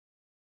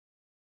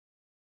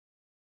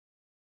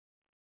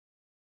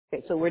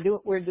Okay, so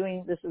we're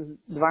doing, this is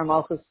Dvar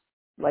Malchus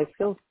Life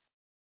Skills.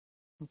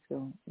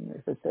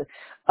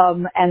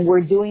 And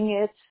we're doing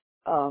it,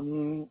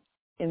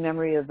 in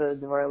memory of the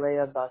Dvar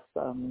Leah Bas,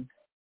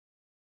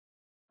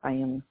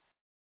 Ayim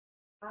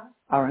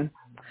Aaron,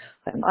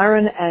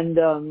 and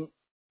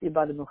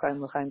Yibad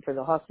L'chaim for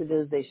the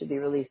hostages. They should be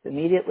released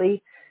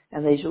immediately,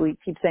 and we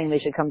keep saying they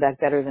should come back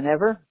better than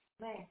ever,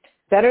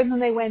 better than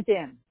they went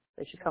in.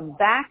 They should come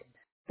back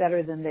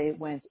better than they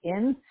went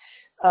in.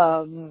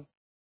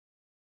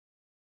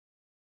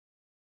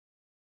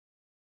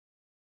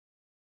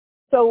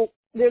 So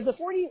there's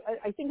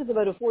I think it's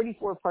about a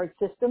 44-part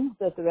system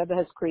that the Rebbe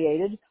has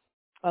created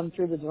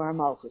through the Dvar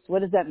Malchus.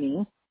 What does that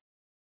mean?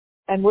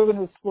 And we're going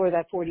to explore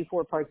that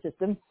 44-part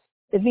system.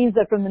 It means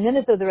that from the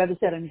minute that the Rebbe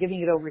said, I'm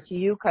giving it over to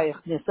you,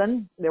 Kayach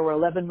Nisan, there were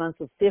 11 months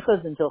of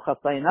Sichas until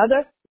Chafay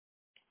Adar.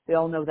 We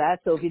all know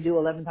that. So if you do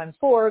 11 times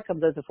 4, it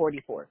comes out to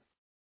 44.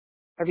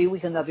 Every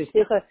week another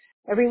Sicha,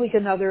 every week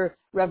another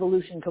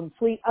revolution,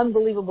 complete,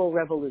 unbelievable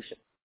revolution.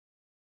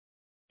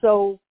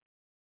 So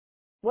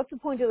what's the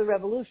point of the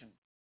revolution?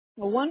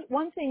 Well,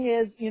 one thing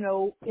is,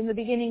 in the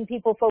beginning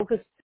people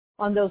focused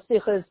on those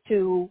Sichas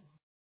to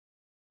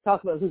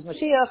talk about who's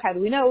Mashiach, how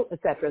do we know, et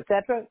cetera, et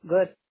cetera.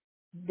 Good.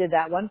 Did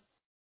that one.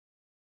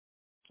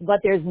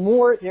 But there's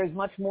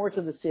much more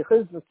to the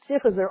Sichas. The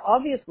Sichas are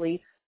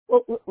obviously,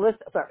 let's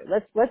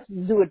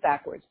do it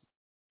backwards.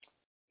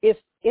 If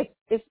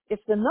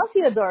the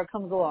Nasi Adar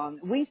comes along,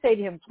 we say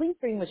to him, please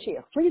bring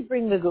Mashiach, please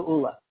bring the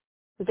Geula.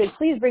 We say,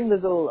 please bring the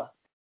Geula.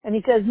 And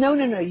he says, no,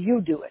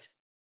 you do it.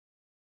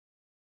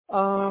 I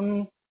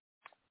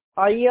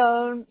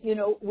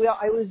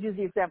always use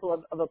the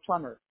example of a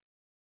plumber.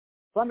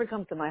 Plumber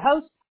comes to my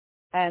house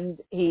and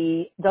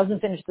he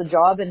doesn't finish the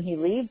job and he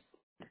leaves.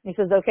 He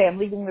says, okay, I'm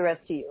leaving the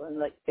rest to you. And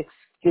like,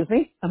 excuse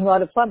me, I'm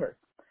not a plumber.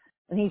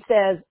 And he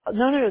says,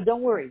 no,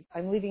 don't worry.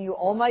 I'm leaving you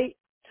all my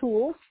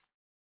tools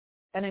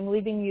and I'm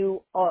leaving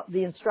you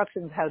the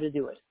instructions how to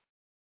do it.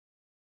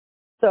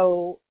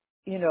 So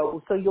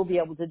you'll be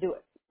able to do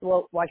it.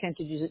 Well, why can't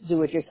you just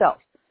do it yourself?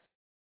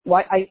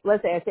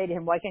 Let's say I say to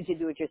him, why can't you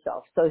do it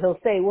yourself? So he'll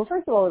say, well,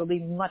 first of all, it'll be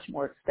much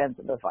more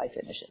expensive if I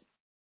finish it.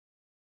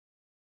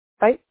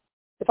 Right?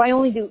 If I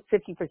only do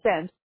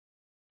 50%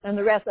 and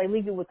the rest I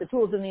leave you with the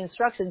tools and the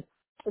instructions,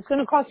 it's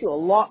going to cost you a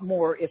lot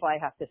more if I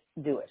have to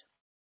do it.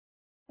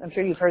 I'm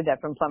sure you've heard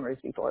that from plumbers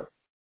before.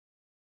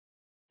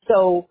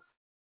 So,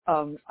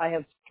 I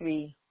have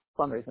 3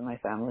 plumbers in my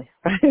family,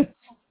 right?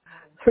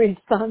 3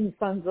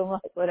 sons-in-law,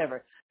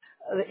 whatever,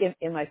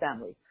 in my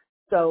family.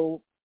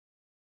 So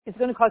it's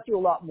going to cost you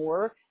a lot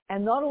more.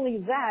 And not only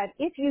that,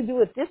 if you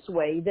do it this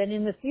way, then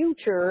in the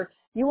future,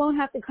 you won't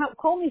have to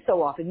call me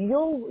so often.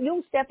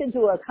 You'll step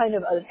into a kind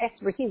of an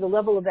expertise, a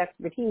level of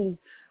expertise,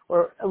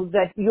 or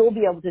that you'll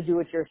be able to do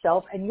it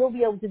yourself, and you'll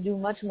be able to do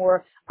much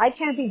more. I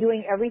can't be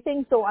doing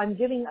everything, so I'm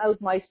giving out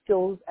my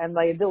skills and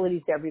my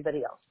abilities to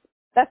everybody else.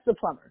 That's the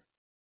plumber.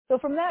 So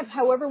from that,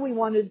 however we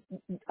want to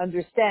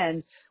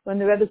understand, when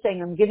the Rebbe is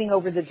saying, I'm giving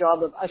over the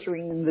job of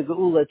ushering in the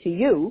Geula to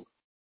you,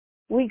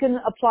 we can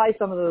apply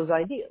some of those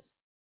ideas.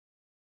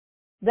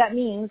 That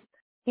means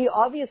he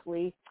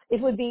obviously, it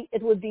would be,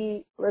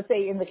 let's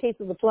say in the case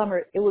of the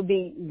plumber, it would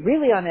be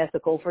really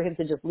unethical for him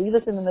to just leave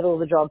us in the middle of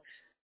the job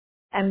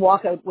and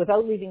walk out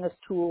without leaving us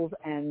tools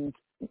and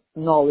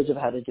knowledge of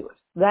how to do it.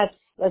 That's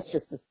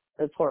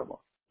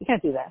horrible. You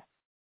can't do that.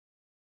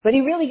 But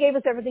he really gave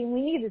us everything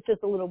we need. It's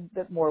just a little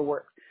bit more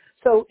work.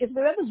 So if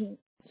the Rebbe is,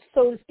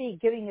 so to speak,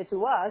 giving it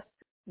to us,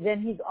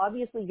 then he's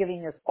obviously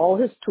giving us all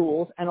his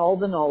tools and all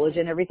the knowledge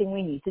and everything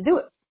we need to do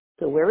it.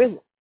 So where is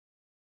it?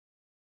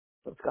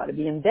 So it's got to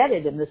be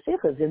embedded in the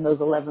sichas, in those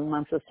 11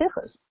 months of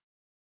sichas.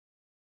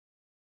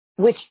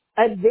 Which,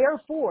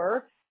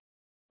 therefore,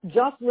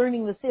 just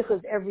learning the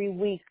sichas every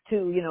week to,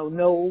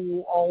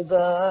 know all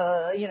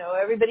the,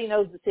 everybody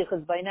knows the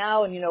sichas by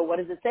now, and what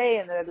does it say,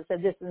 and the Rebbe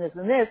said this and this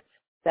and this,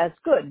 that's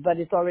good. But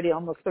it's already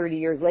almost 30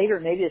 years later,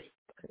 maybe it's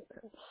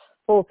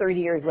full 30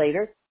 years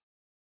later.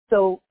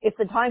 So if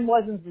the time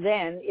wasn't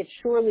then, it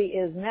surely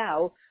is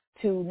now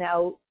to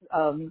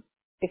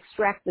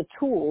extract the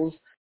tools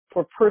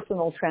for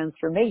personal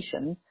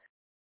transformation,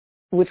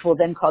 which will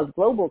then cause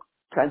global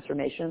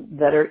transformation,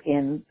 that are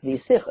in these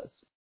sichas.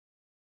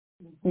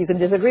 You can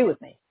disagree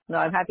with me. No,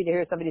 I'm happy to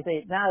hear somebody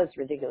say, no, it's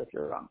ridiculous,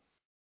 you're wrong.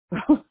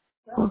 No,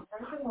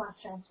 everybody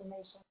wants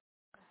transformation.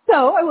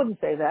 No, I wouldn't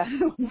say that.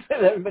 I wouldn't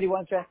say that everybody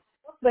wants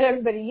but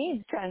everybody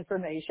needs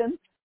transformation,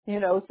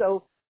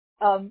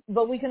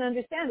 but we can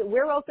understand it.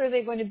 Where else are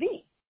they going to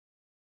be?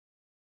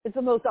 It's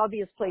the most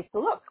obvious place to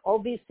look. All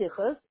these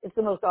sichas, it's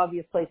the most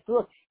obvious place to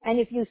look. And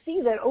if you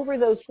see that over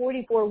those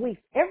 44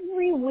 weeks,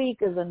 every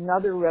week is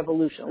another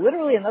revolution,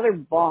 literally another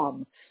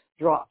bomb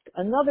dropped,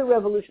 another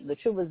revolution. The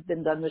tshuva has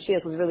been done.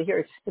 Mashiach was really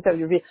here.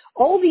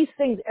 All these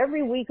things,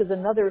 every week is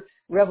another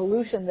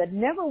revolution that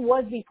never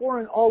was before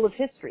in all of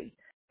history.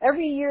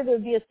 Every year there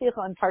would be a sicha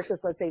on Parsha,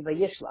 let's say,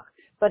 Vayishlach.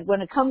 But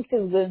when it comes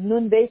to the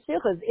Nun Beis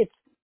sichas,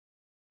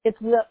 it's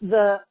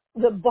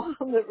the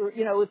bomb that,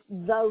 it's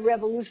the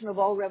revolution of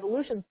all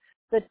revolutions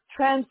that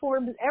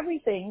transforms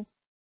everything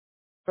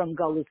from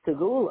Galus to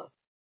Geula.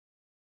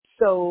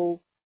 So,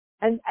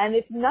 and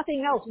if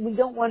nothing else, we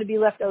don't want to be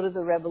left out of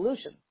the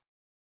revolution.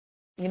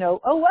 You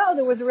know, oh wow,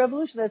 there was a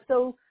revolution. That's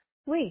so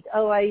sweet.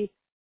 I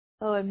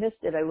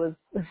missed it. I was,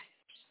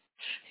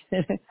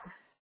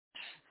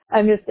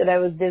 I missed it. I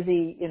was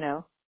busy, you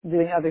know,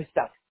 doing other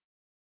stuff.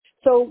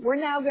 So we're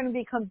now going to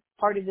become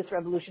part of this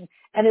revolution.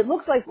 And it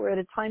looks like we're at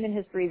a time in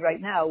history right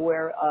now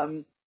where,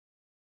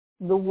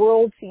 the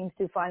world seems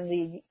to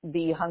finally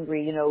be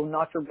hungry, you know,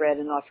 not for bread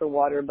and not for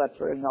water, but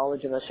for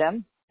knowledge of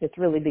Hashem. It's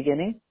really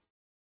beginning.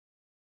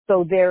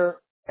 So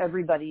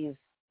everybody's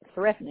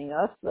threatening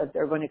us that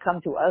they're going to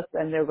come to us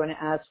and they're going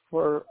to ask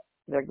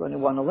they're going to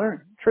want to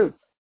learn truth.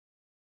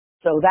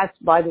 So that's,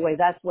 by the way,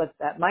 that's what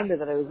that minder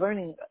that I was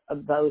learning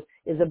about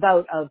is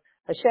about. Of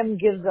Hashem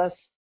gives us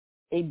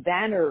a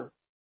banner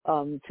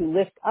to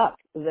lift up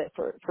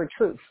for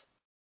truth.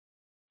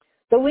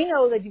 So we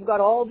know that you've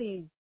got all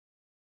these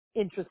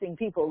interesting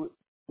people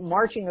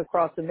marching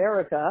across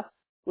America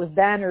with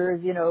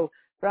banners, you know,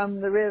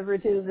 from the river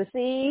to the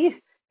sea,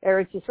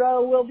 Eretz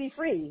Yisrael will be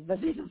free.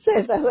 But they don't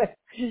say it that way.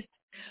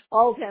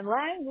 All 10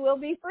 lands will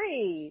be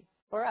free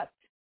for us.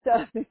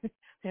 So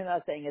they're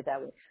not saying it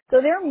that way.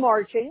 So they're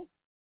marching,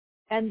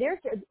 and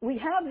we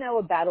have now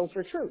a battle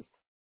for truth,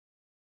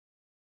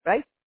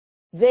 right?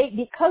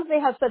 Because they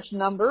have such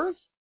numbers,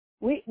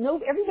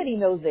 everybody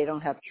knows they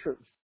don't have truth.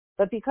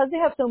 But because they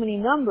have so many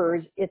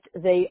numbers,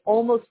 they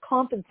almost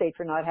compensate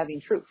for not having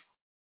truth,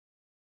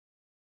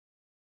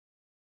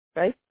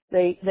 right?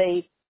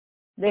 They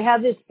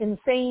have this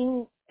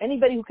insane.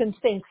 Anybody who can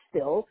think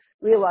still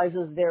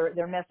realizes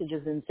their message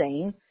is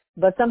insane,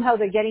 but somehow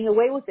they're getting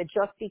away with it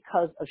just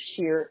because of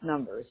sheer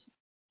numbers,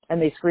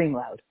 and they scream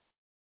loud.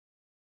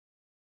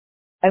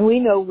 And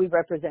we know we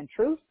represent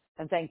truth,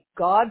 and thank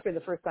God for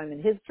the first time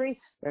in history,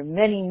 there are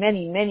many,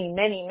 many, many,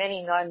 many,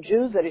 many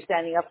non-Jews that are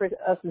standing up for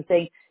us and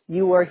saying,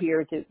 you are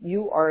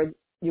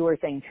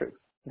saying truth.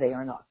 They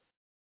are not.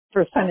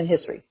 First time in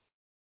history.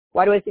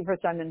 Why do I say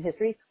first time in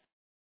history?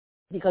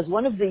 Because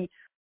one of the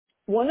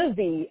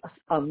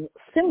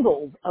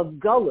symbols of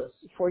Gullus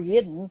for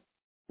Yidden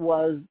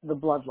was the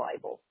blood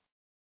libel.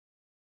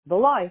 The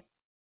lie.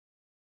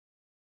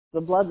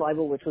 The blood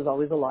libel, which was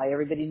always a lie.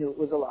 Everybody knew it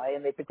was a lie,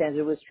 and they pretended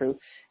it was true.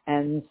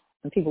 And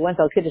people went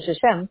al Kiddush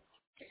Hashem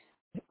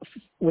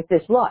with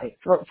this lie,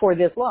 for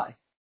this lie.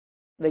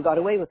 They got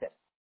away with it.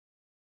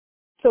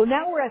 So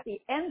now we're at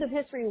the end of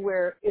history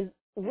where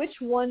which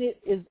one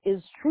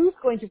is truth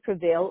going to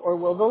prevail, or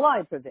will the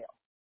lie prevail?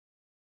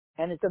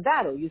 And it's a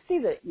battle. You see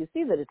that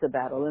it's a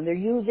battle, and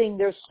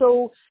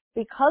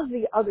because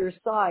the other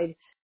side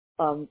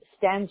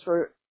stands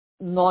for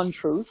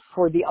non-truth,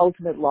 for the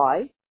ultimate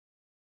lie.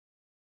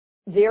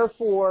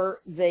 Therefore,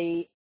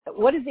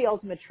 what is the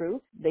ultimate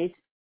truth? Base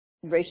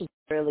rashis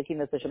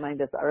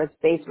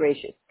base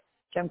rashis.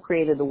 Hashem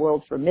created the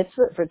world for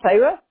mitzvah, for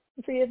Torah,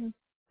 and for Yidden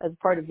as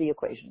part of the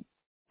equation,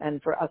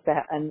 and for us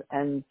to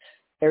and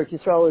Eretz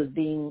Yisrael is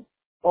being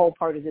all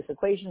part of this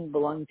equation,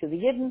 belonging to the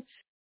Yidden,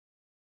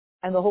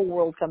 and the whole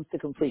world comes to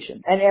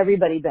completion, and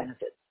everybody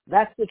benefits.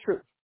 That's the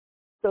truth.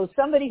 So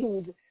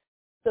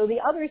the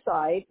other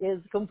side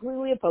is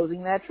completely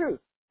opposing that truth,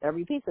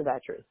 every piece of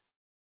that truth.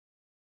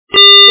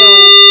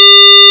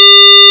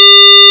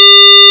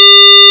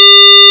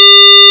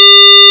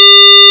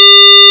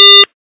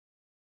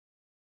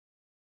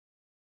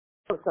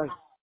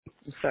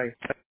 Sorry.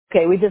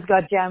 Okay, we just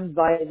got jammed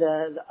by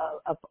the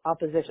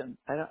opposition.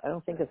 I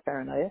don't think it's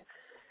paranoia.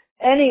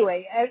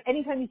 Anyway,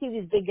 anytime you see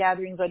these big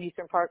gatherings on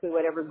Eastern Parkway,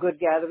 whatever, good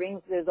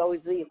gatherings, there's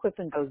always the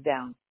equipment goes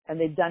down, and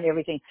they've done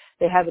everything.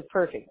 They have it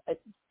perfect.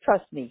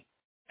 Trust me.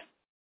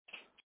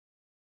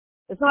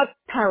 It's not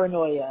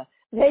paranoia.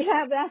 They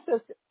have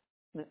access to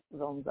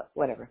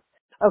whatever.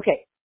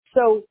 Okay,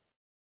 so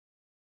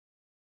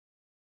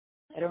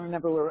I don't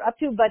remember where we're up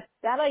to, but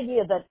that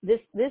idea that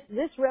this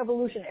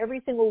revolution,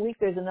 every single week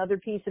there's another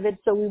piece of it,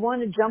 so we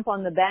want to jump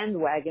on the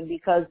bandwagon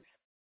because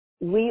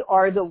we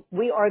are the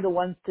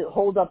ones to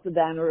hold up the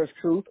banner of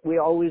truth. We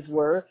always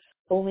were.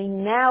 Only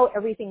now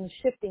everything's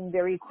shifting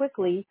very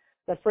quickly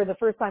that for the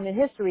first time in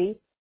history,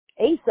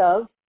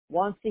 Esav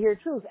wants to hear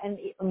truth, and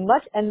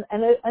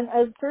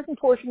a certain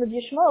portion of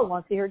Yishmael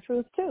wants to hear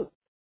truth too.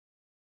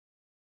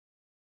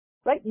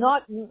 Right?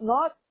 Not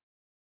Yishmael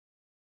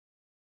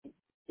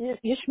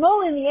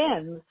in the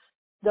end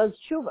does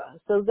tshuva,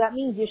 so that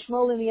means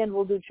Yishmael in the end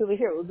will do tshuva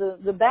here.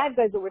 The bad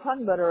guys that we're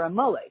talking about are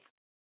Amalek,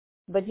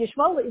 but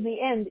Yishmael in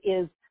the end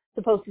is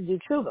supposed to do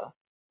tshuva.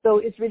 So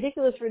it's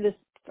ridiculous for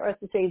us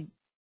to say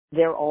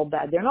they're all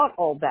bad. They're not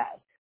all bad.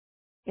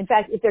 In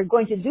fact, if they're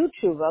going to do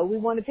tshuva, we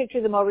want to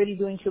picture them already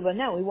doing tshuva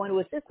now. We want to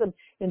assist them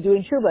in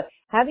doing tshuva.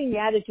 Having the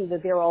attitude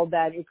that they're all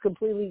bad is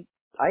completely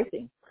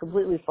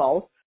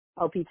false,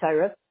 al-pi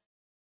Torah,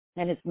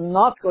 and it's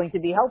not going to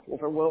be helpful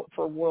for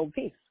world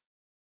peace.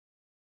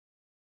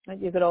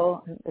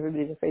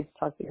 Everybody's afraid to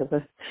talk because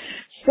of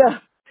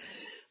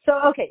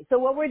okay. So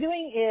what we're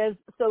doing is,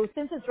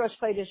 since it's Rosh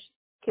Chodesh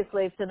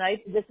Kislev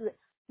tonight, this is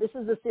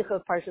the Sikha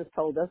of Parsha's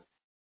Toldos.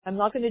 I'm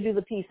not going to do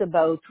the piece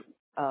about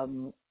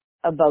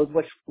about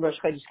what Rosh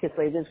Chodesh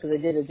Kislev is because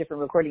I did a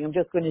different recording. I'm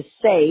just going to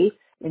say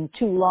in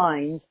 2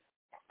 lines,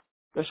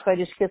 Rosh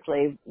Chodesh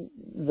Kislev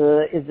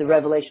is the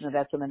revelation of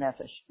Etzem and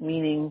Nefesh,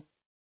 meaning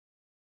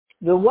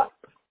the what?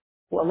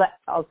 Well,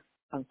 I'll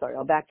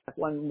backtrack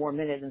 1 more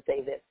minute and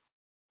say this.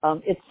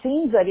 It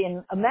seems that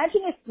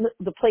imagine if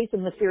the place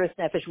in Mesiras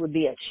Nefesh would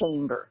be a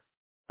chamber,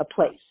 a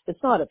place.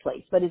 It's not a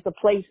place, but it's a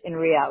place in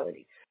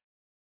reality.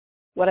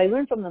 What I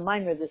learned from the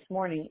Mimer this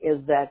morning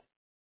is that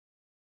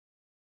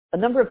a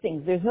number of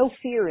things. There's no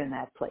fear in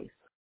that place.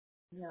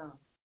 No.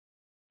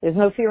 There's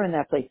no fear in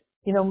that place.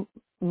 You know,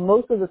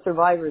 most of the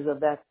survivors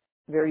of that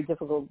very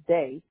difficult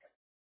day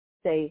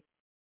say,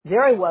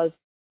 there I was,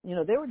 you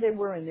know, there they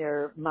were in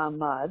their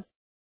mamad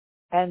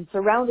and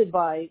surrounded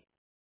by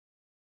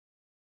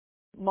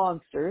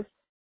monsters,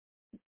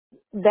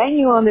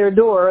 banging on their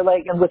door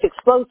like and with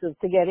explosives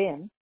to get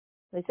in.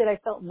 They said, I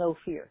felt no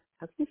fear.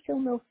 How can you feel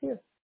no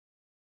fear?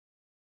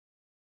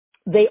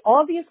 They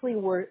obviously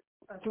were.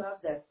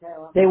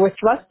 They were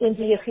thrust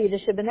into Yechidah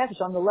Shebenefesh.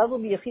 On the level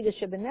of Yechidah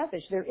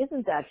Shebenefesh, there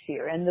isn't that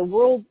fear, and the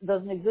world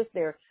doesn't exist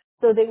there.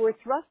 So they were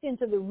thrust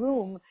into the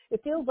room.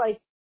 It feels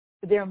like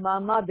their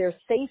mamad, their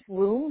safe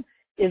room,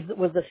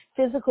 was a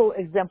physical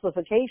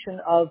exemplification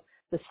of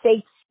the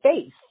safe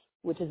space,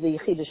 which is the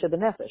Yechidah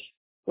Shebenefesh,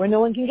 where no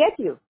one can get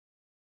you.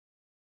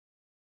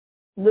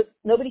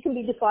 Nobody can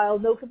be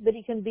defiled.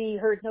 Nobody can be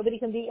hurt. Nobody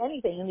can be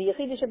anything. In the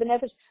Yechidah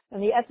Shebenefesh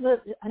and the Etzem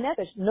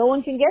HaNefesh, no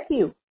one can get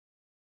you.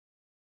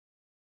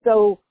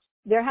 So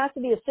there has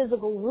to be a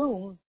physical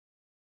room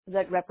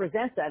that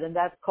represents that, and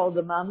that's called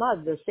the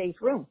mamad, the safe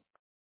room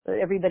that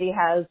everybody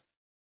has,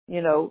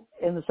 you know,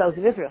 in the south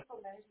of Israel.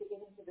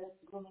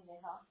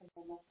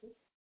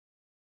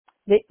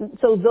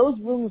 So those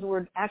rooms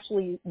were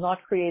actually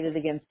not created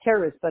against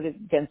terrorists, but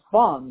against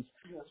bombs.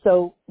 Yes.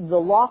 So the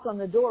lock on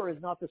the door is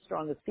not the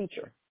strongest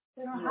feature.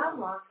 They don't have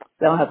locks.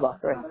 They don't have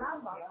locks, right? They don't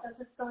have locks. That's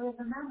the story of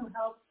the man who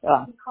helped.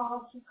 He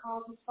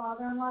called his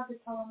father-in-law to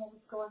tell him what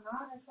was going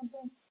on or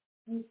something.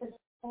 And he said,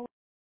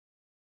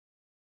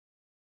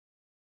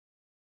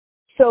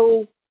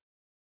 so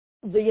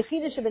the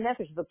Yechidah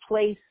Shebenefesh, the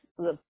place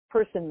the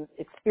person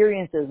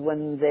experiences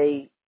when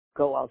they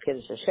go al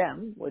Kiddush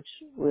Hashem, which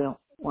we don't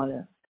want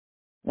to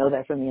know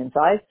that from the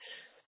inside.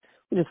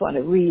 We just want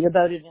to read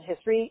about it in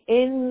history.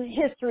 In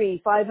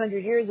history,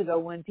 500 years ago,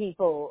 when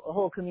people, a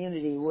whole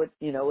community would,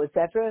 you know,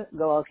 etc.,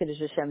 go al Kiddush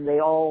Hashem,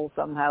 they all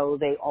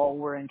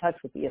were in touch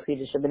with the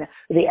Yechidah Shebenefesh,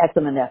 the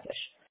Etzem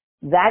HaNefesh.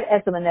 That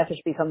Etzem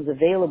HaNefesh becomes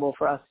available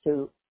for us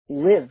to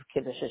live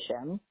Kiddush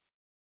Hashem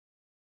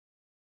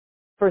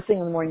first thing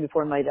in the morning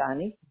before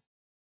Maidani,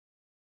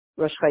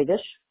 Rosh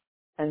Chodesh,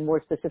 and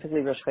more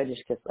specifically Rosh Chodesh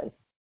Kislev.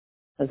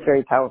 That's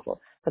very powerful.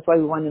 That's why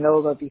we want to know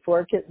about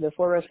before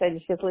Rosh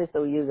Chodesh Kislev,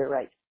 so we use it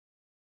right.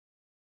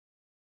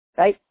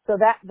 Right? So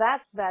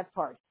that's that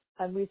part.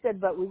 And we said,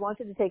 but we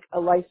wanted to take a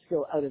life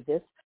skill out of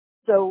this.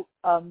 So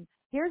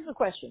here's the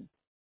question: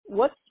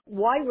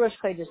 why Rosh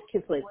Chodesh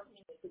Kislev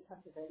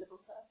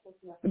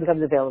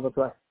becomes available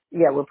to us?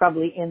 Yeah, we're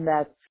probably in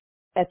that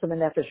Etzem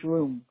HaNefesh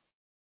room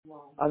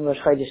on Rosh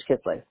Chodesh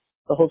Kislev,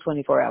 the whole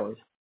 24 hours.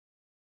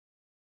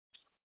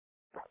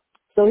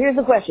 So here's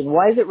the question: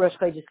 why is it Rosh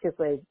Chodesh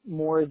Kislev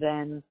more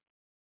than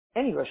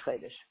any Rosh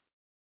Chodesh?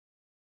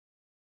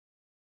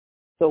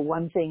 So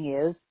one thing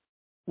is,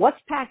 what's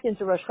packed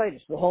into Rosh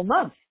Chodesh? The whole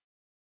month.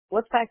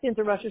 What's packed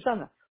into Rosh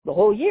Hashanah? The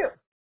whole year.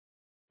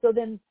 So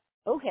then,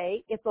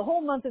 okay, if the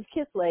whole month of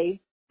Kislev,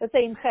 let's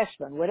say in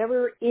Cheshvan,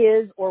 whatever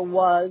is or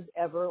was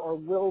ever or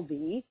will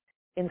be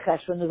in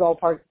Cheshvan is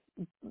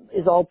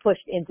all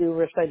pushed into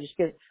Rosh Chodesh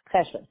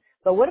Cheshvan.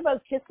 But what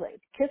about Kislev?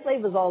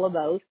 Kislev is all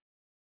about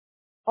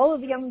all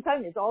of the Yom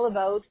Tov. It's all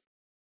about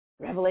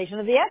revelation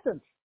of the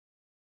essence,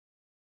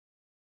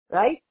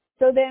 right?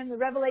 So then the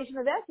revelation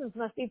of essence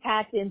must be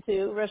packed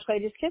into Rosh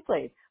Chodesh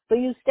Kislev. So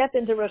you step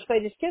into Rosh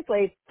Chodesh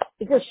Kislev,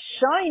 it's a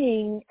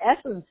shining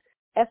essence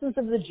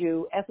of the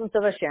Jew, essence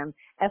of Hashem,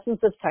 essence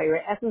of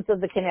Torah, essence of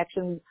the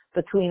connection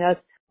between us,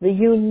 the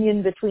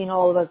union between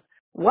all of us.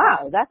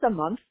 Wow, that's a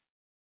month.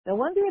 No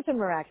wonder it's a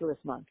miraculous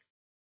month.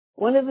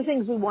 One of the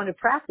things we want to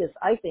practice,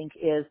 I think,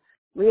 is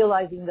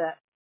realizing that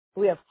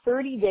we have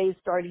 30 days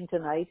starting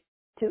tonight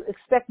to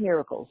expect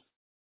miracles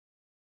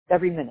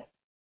every minute.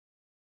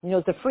 You know,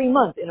 it's a free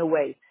month in a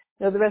way.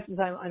 You know, the rest of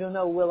the time, I don't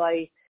know, will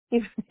I,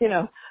 you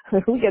know,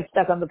 we get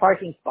stuck on the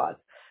parking spots.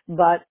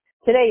 But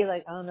today, you're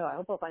like, I don't know, I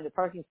hope I'll find a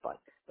parking spot.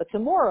 But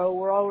tomorrow,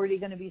 we're already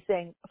going to be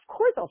saying, of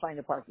course I'll find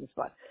a parking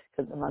spot,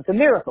 because it's a month of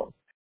miracles.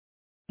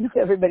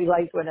 Everybody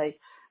likes when I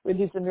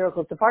reduce the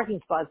miracles to parking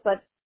spots,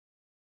 but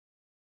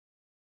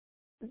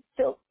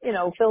fill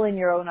in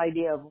your own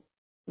idea of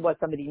what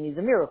somebody needs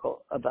a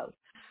miracle about.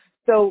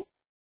 So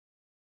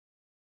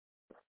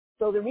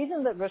the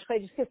reason that Rosh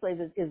Chodesh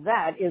Kislev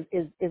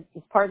is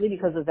partly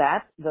because of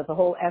that the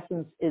whole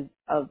essence is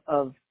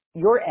of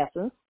your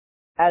essence,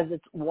 as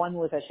it's one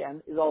with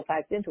Hashem, is all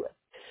packed into it.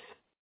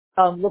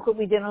 Look what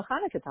we did on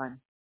Hanukkah time.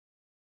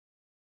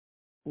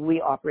 We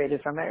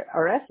operated from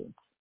our essence,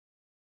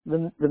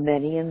 the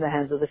many in the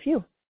hands of the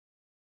few.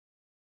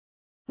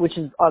 which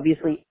is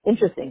obviously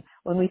interesting.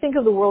 When we think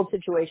of the world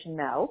situation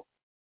now,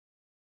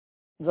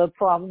 the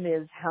problem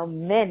is how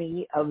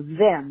many of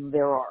them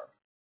there are,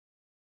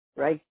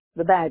 right?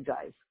 The bad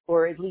guys,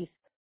 or at least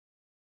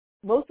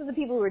most of the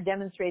people who are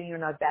demonstrating are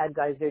not bad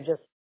guys. They're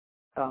just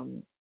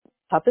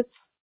puppets.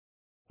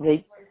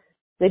 They're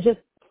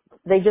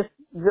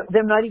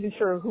not even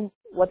sure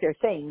what they're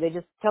saying. They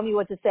just tell me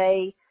what to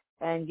say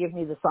and give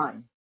me the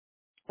sign.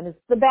 And it's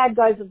the bad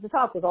guys at the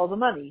top with all the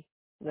money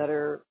that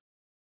are,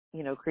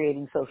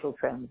 creating social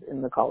trends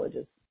in the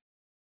colleges.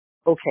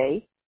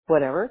 Okay,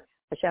 whatever.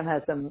 Hashem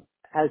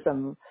has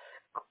some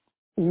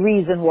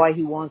reason why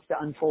he wants to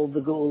unfold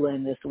the Geula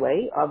in this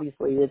way.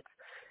 Obviously,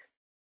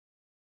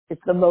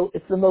 it's the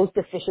most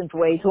efficient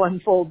way to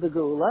unfold the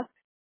Geula.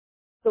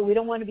 So we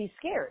don't want to be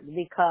scared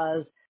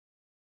because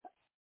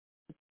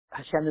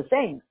Hashem is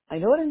saying, I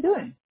know what I'm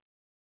doing.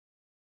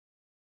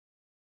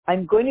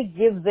 I'm going to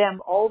give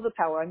them all the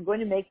power. I'm going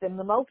to make them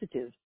the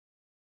multitude.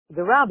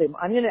 The Rabbim,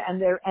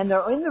 and they're in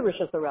the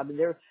Rishus Rabbim.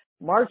 They're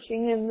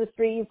marching in the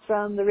streets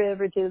from the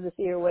river to the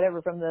sea or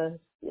whatever, from the,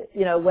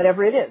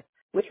 whatever it is.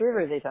 Which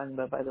river are they talking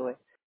about, by the way?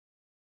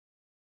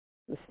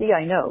 The sea,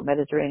 I know.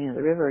 Mediterranean,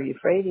 the river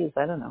Euphrates,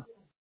 I don't know.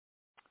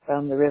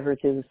 From the river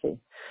to the sea.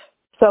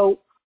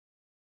 So,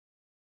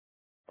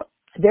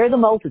 they're the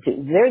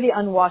multitude. They're the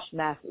unwashed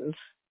masses,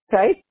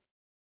 right?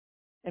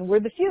 And we're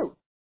the few.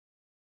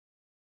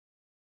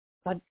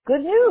 But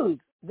good news.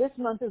 This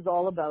month is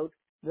all about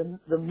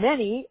the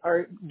many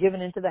are given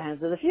into the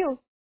hands of the few.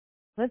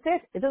 That's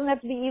it. It doesn't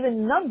have to be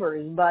even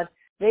numbers, but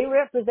they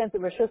represent the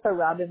Rishus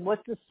HaRabim.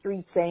 What's the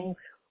street saying?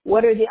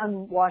 What are the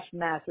unwashed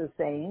masses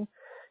saying?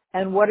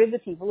 And what are the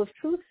people of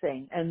truth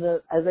saying? And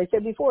as I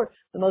said before,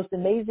 the most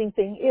amazing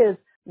thing is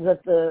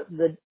that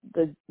the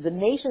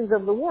nations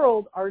of the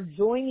world are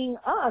joining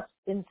us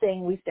in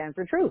saying we stand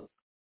for truth.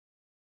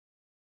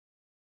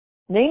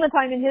 Name a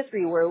time in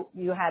history where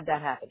you had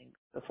that happening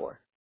before.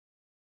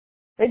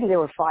 Maybe there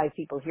were 5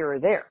 people here or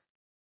there,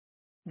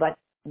 but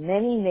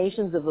many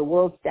nations of the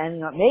world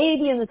standing up,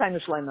 maybe in the time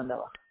of Shlomo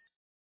Melech.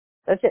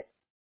 That's it.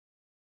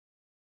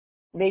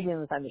 Maybe in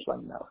the time of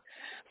Shlomo Melech.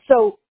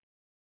 So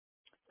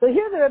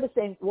here the Rebbe is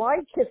saying,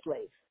 why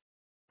Kislev?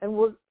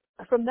 And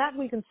from that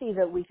we can see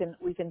that we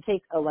can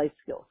take a life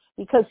skill.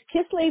 Because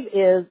Kislev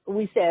is,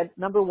 we said,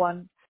 number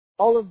one,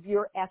 all of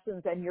your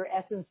essence and your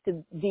essence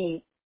to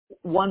be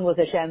one with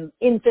Hashem,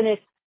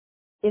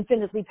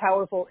 infinitely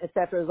powerful,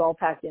 etc., is all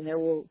packed in there.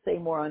 We'll say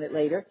more on it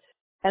later.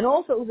 And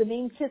also the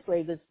name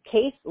Kislev is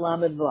Case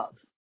Lamed Vav.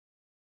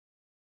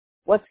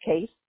 What's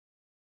Case?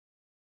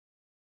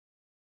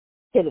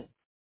 Hidden.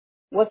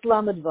 What's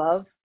Lamed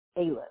Vav?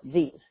 Eila,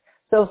 these.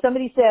 So if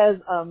somebody says,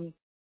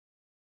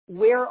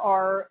 where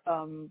are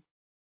the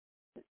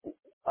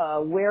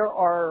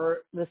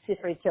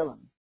Sifrei Tilim?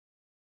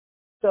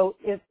 So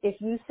if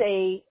you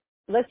say,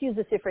 let's use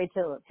the Sifrei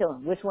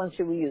Tilim, which ones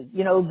should we use?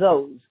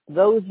 Those.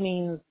 Those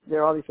means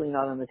they're obviously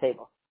not on the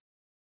table.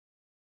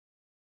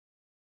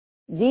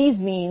 These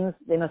means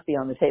they must be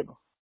on the table.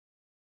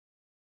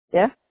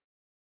 Yeah?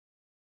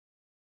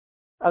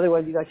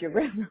 Otherwise you got your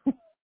grammar.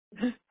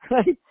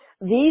 Right?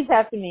 These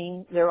have to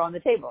mean they're on the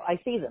table. I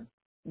see them.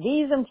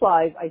 These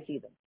implies I see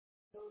them.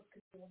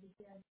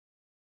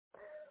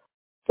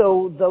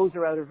 So those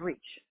are out of reach.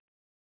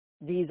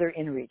 These are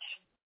in reach.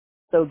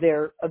 So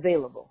they're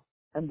available.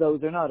 And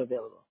those are not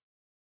available.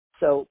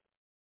 So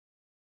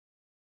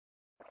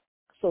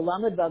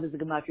Lamed Vav is a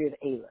gematria of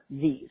Eila,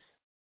 these.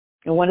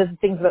 And one of the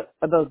things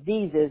about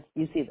these is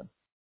you see them.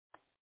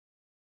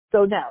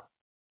 So now,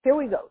 here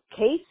we go.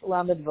 Case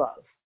Lamed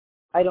Vav.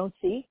 I don't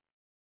see.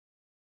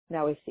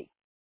 Now I see.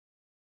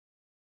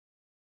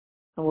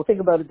 And we'll think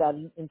about that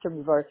in terms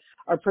of our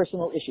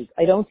personal issues.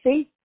 I don't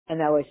see, and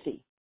now I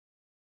see.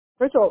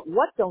 First of all,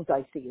 what don't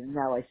I see, and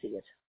now I see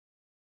it?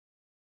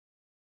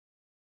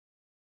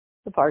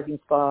 The parking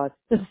spot,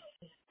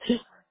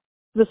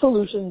 the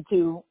solution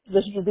to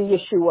the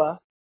Yeshua,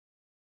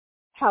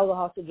 how the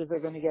hostages are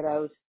going to get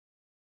out,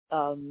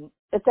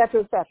 et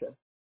cetera, et cetera.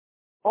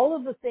 All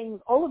of the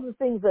things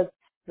that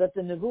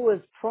the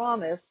Nevuahs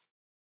promise,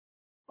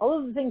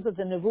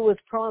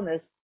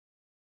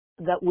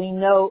 that we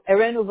know,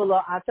 Erenu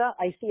v'lo ata,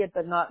 I see it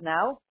but not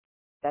now,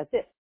 that's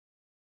it.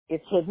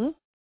 It's hidden.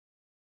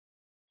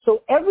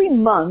 So every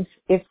month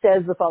it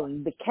says the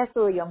following, the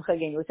Kesel Yom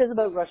Chagenu. It says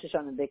about Rosh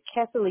Hashanah, the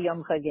Kesel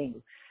Yom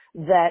Chagenu,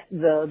 that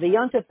the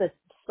Yontif that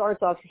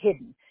starts off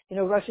hidden.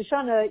 Rosh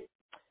Hashanah,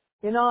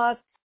 you're not,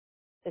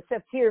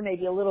 except here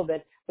maybe a little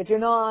bit, but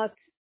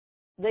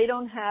they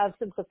don't have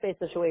Simchas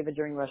Pesach Shoeva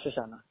during Rosh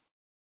Hashanah.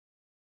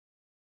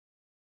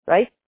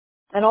 Right?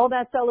 And all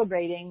that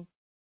celebrating,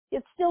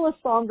 it's still a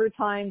somber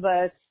time,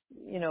 but,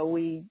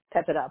 we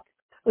pep it up.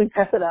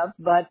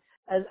 But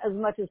as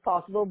much as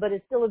possible, but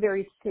it's still a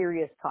very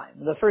serious time.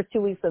 The first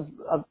 2 weeks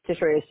of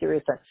Tishrei is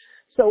serious time.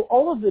 So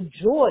all of the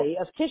joy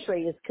of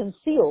Tishrei is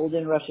concealed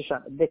in Rosh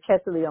Hashanah. The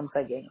Kesel Yom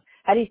Chagenu.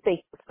 How do you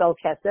spell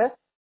Keseh?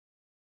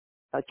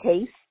 A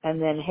case,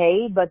 and then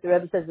hey, but the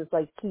Rebbe says it's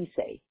like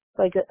kisei,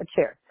 like a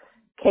chair.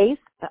 Case,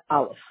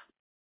 aleph.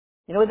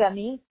 You know what that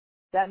means?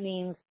 That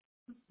means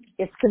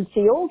It's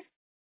concealed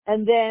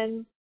and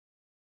then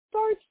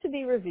starts to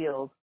be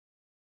revealed.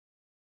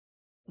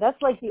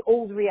 That's like the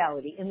old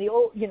reality. In the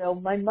old,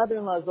 my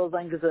mother-in-law's old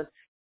language,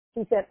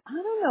 she said, I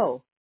don't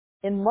know.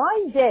 In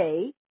my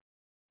day,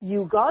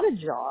 you got a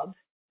job,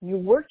 you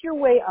worked your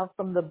way up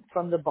from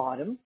the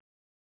bottom,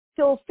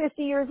 till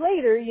 50 years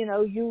later,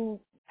 you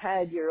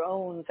had your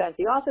own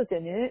fancy office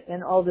in it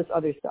and all this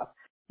other stuff.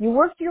 You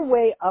worked your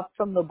way up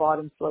from the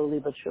bottom slowly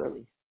but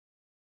surely.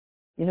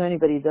 You know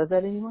anybody who does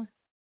that anymore?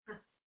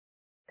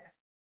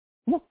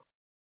 No.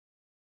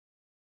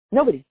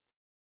 Nobody.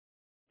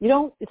 You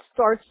don't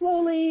start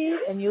slowly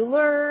and you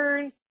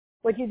learn.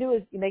 What you do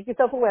is you make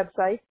yourself a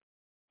website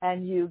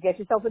and you get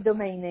yourself a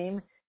domain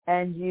name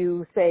and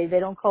you say, they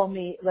don't call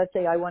me, let's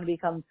say I want to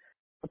become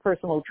a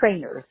personal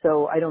trainer.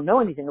 So I don't know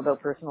anything about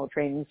personal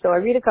training. So I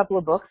read a couple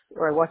of books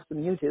or I watch some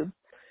YouTube.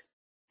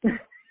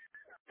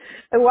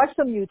 I watch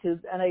some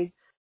YouTubes and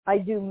I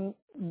do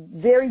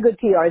very good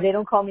PR. They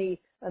don't call me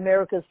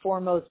America's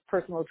foremost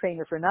personal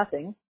trainer for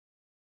nothing.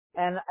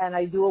 And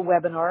I do a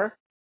webinar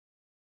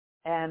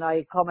and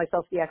I call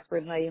myself the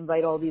expert and I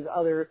invite all these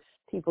other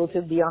people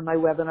to be on my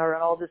webinar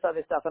and all this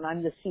other stuff. And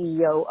I'm the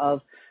CEO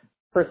of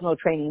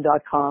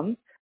personaltraining.com.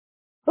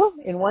 Oh,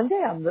 in one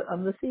day, I'm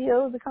the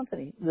CEO of the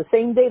company. The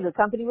same day the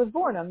company was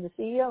born, I'm the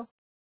CEO,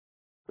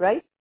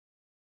 right?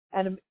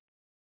 And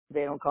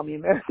they don't call me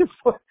America's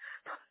for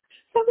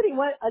somebody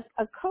went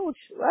a coach.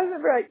 I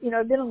remember, I've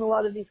been on a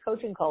lot of these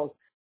coaching calls.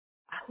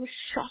 I was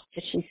shocked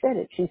that she said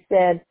it. She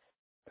said,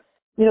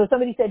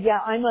 somebody said, yeah,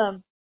 I'm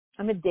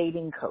a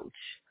dating coach,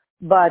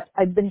 but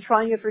I've been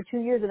trying it for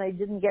 2 years and I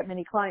didn't get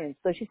many clients.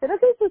 So she said,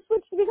 okay, so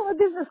switch to become a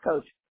business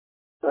coach.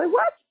 So I,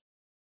 what?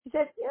 She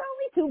said, you're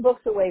only 2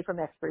 books away from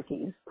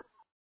expertise.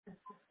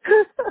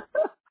 You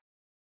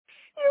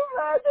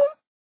imagine?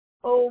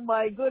 Oh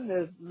my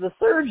goodness, the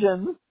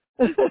surgeon.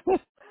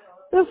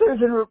 The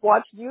surgeon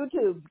watched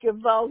YouTube, give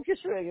Val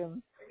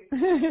Geschrigen.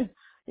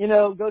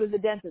 Go to the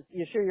dentist.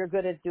 You sure you're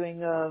good at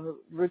doing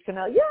root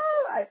canal? Yeah,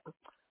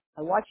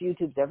 I watch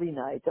YouTubes every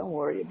night. Don't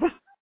worry about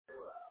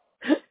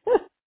it.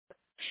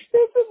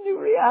 It's a new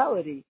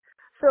reality.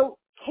 So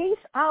case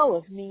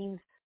Aleph means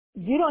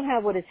you don't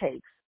have what it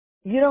takes.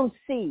 You don't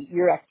see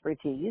your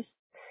expertise.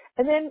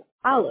 And then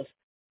Aleph,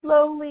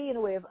 slowly in a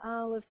way of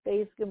Aleph,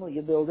 base, Gimel,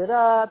 you build it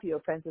up, you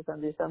apprentice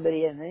under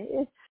somebody,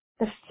 and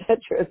et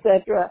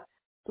cetera,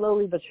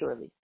 slowly but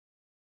surely.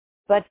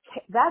 But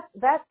that's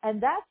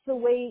the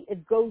way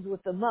it goes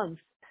with the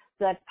months,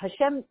 that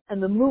Hashem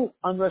and the moon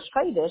on Rosh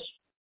Chodesh,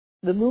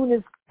 the moon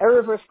is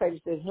Erev Rosh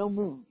Chodesh, there's no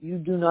moon. You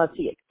do not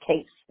see it.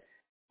 Case.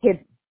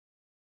 Hidden.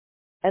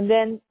 And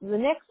then the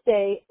next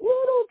day,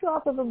 little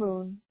drop of a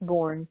moon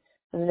born.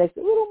 And the next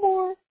day, a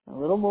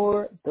little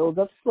more, build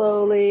up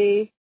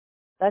slowly.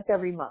 That's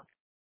every month.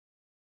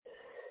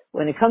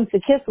 When it comes to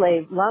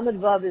Kislev,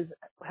 Lamed Vav is,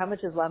 how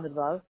much is Lamed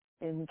Vav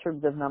in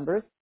terms of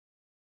numbers?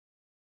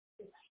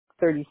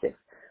 36.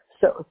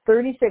 So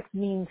 36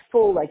 means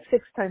full, like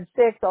 6 times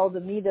 6, all the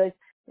midas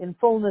in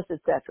fullness,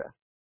 etc.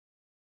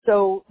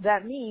 So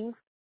that means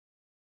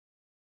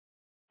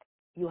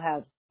you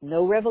have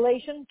no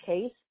revelation,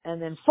 case, and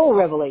then full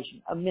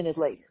revelation a minute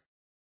later.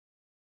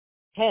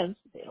 Hence,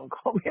 they don't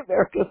call me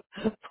America's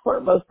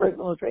foremost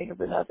personal trainer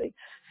for nothing.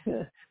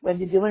 When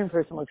did you learn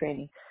personal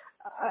training?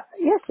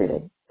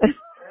 Yesterday.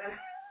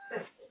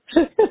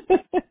 To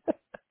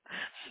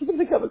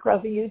come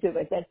across on YouTube,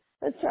 I said,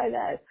 let's try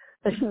that.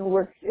 It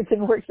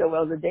didn't work so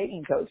well as a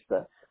dating coach,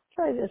 so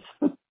try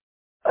this.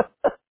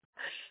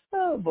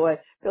 Oh boy,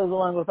 goes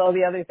along with all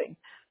the other things.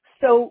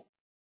 So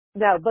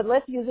now, but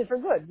let's use it for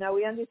good. Now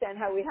we understand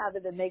how we have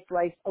it and makes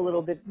life a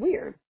little bit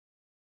weird.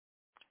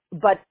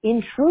 But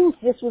in truth,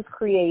 this was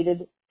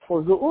created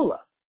for Geula.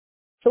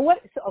 So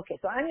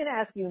I'm going to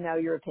ask you now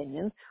your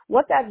opinions,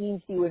 what that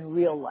means to you in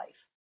real life.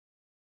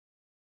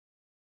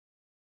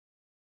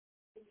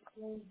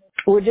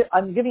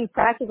 I'm giving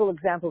practical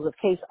examples of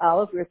case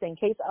Aleph. We're saying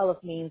case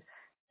Aleph means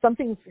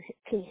something's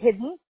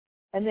hidden,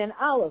 and then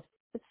Aleph,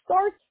 it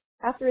starts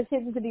after it's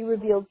hidden to be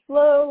revealed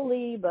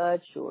slowly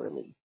but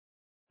surely,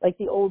 like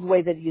the old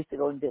way that it used to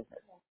go in business.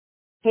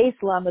 Case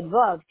Lamed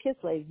Vav,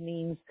 Kislev,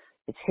 means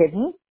it's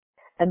hidden,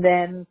 and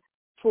then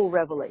full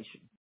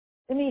revelation,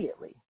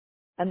 immediately.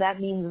 And that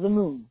means the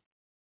moon.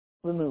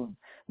 The moon.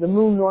 The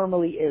moon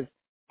normally is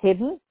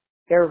hidden,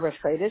 Erev Rosh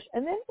Chodesh,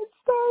 and then it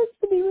starts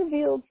to be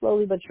revealed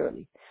slowly but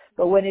surely.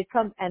 But when it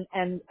comes,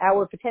 and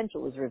our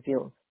potential is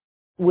revealed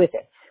with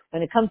it.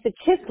 When it comes to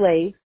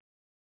Kislev,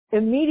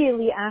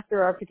 immediately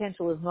after our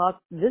potential is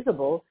not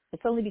visible, it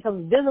suddenly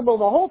becomes visible,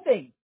 the whole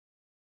thing.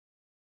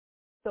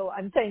 So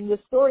I'm saying this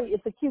story,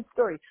 it's a cute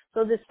story.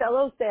 So this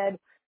fellow said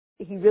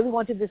he really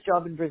wanted this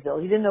job in Brazil.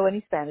 He didn't know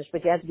any Spanish,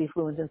 but he had to be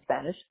fluent in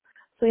Spanish.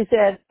 So he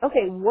said,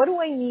 okay, what do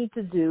I need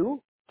to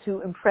do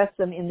to impress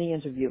them in the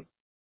interview?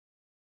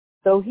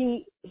 So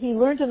he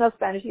learned enough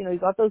Spanish, he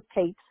got those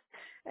tapes,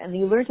 and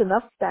he learned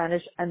enough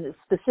Spanish, and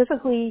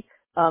specifically,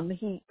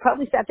 he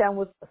probably sat down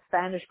with a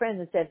Spanish friend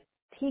and said,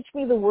 teach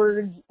me the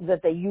words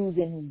that they use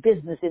in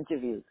business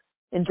interviews,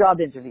 in job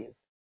interviews.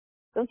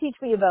 Don't teach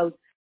me about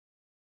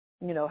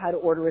how to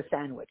order a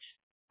sandwich.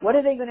 What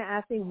are they going to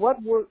ask me?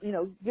 What were,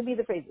 give me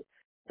the phrases.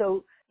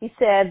 So he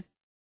said,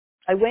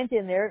 I went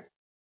in there.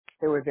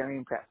 They were very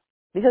impressed.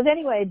 Because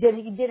anyway,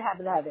 he did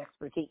happen to have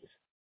expertise.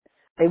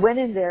 I went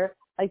in there,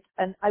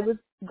 and I was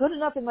good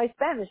enough in my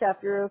Spanish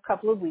after a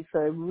couple of weeks, so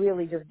I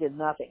really just did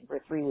nothing for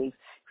 3 weeks,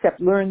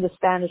 except learn the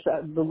Spanish,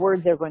 the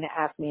words they're going to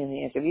ask me in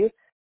the interview.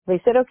 They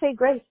said, okay,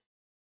 great.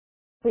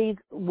 Please,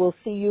 we'll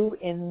see you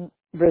in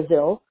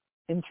Brazil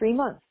in 3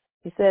 months.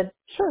 He said,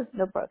 sure,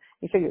 no problem.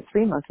 He figured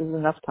 3 months is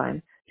enough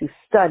time to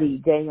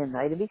study day and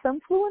night to become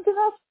fluent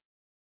enough.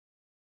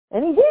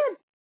 And he did.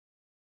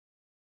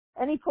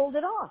 And he pulled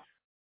it off.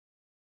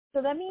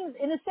 So that means,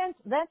 in a sense,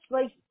 that's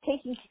like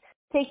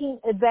taking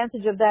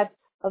advantage of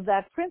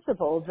that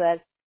principle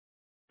that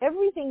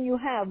everything you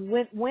have,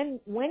 when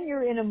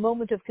you're in a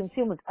moment of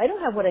concealment, I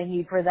don't have what I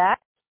need for that.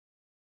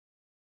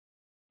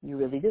 You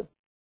really do.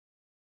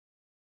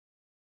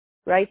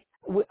 Right?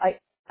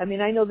 I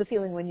mean, I know the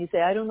feeling when you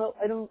say, I don't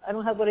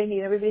have what I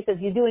need. Everybody says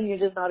you do, and you're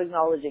just not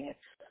acknowledging it.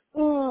 I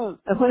want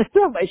to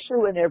throw my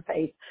shoe in their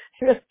face.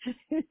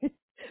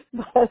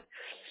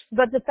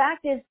 But the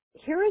fact is,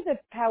 here is a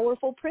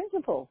powerful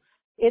principle.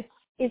 It's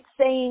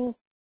saying,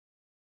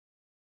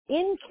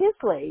 in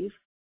Kislev,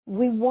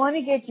 we want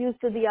to get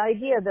used to the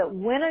idea that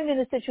when I'm in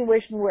a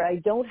situation where I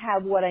don't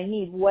have what I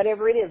need,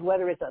 whatever it is,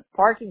 whether it's a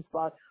parking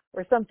spot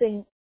or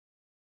something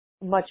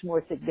much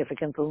more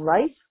significant in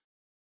life,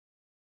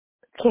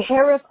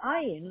 Keheref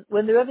Ayin,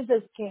 when the Rebbe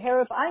says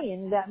Keheref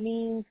Ayin, that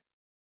means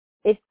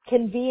it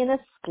can be in a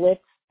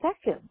split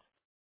second.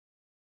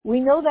 We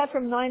know that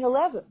from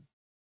 9/11.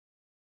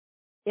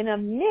 In a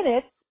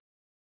minute,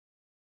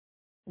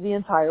 the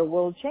entire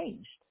world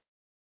changed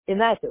in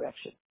that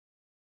direction.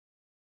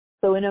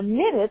 So in a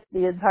minute,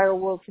 the entire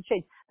world could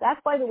change.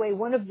 That's, by the way,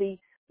 one of the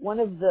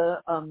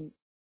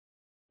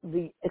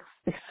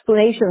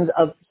explanations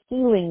of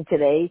healing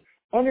today,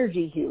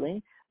 energy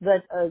healing,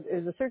 that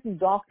there's a certain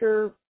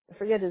doctor, I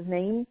forget his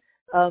name,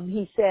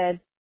 he said,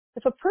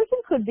 if a person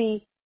could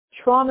be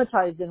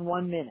traumatized in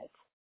 1 minute,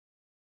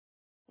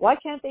 why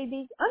can't they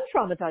be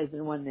untraumatized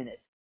in 1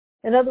 minute?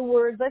 In other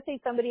words, let's say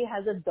somebody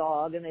has a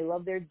dog and they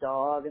love their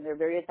dog and they're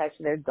very attached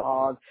to their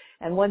dog,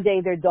 and one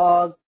day their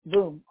dog,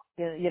 boom,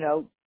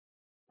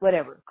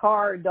 whatever,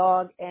 car,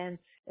 dog, and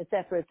et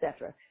cetera,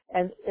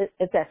 and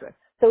et cetera.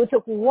 So it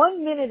took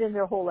 1 minute and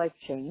their whole life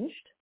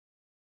changed.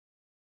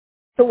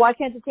 So why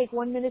can't it take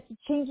 1 minute to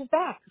change it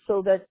back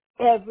so that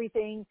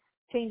everything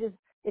changes?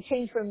 It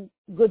changed from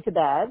good to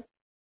bad.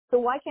 So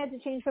why can't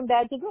it change from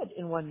bad to good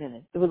in 1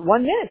 minute? It was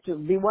 1 minute, it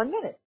would be 1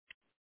 minute.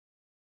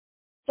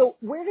 So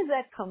where does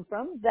that come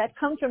from? That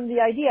comes from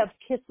the idea of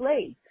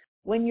Kislev.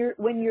 When you're,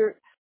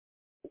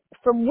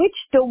 from which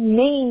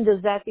domain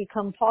does that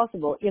become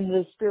possible in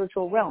the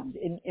spiritual realm,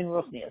 in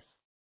Ruchnius?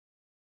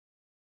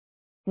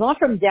 Not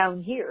from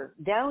down here.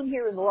 Down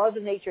here in the laws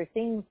of nature,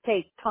 things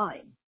take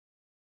time.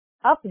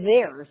 Up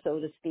there, so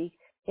to speak,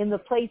 in the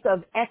place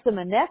of Etzem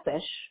and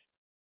Nefesh,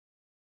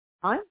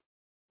 time?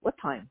 What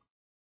time?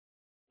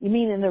 You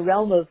mean in the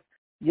realm of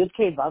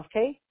Yud-Kei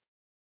Vav-Kei?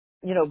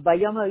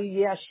 Bayom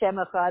ha'yeh Hashem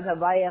echad,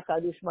 havaya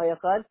echad, u'shmo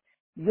echad.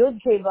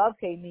 Yud-Kei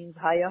Vav-Kei means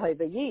haya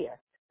hayvayeh.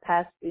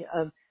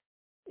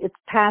 It's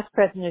past,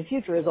 present, and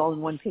future is all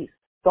in one piece.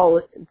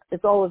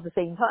 It's all at the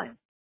same time.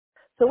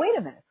 So wait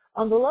a minute.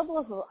 On the level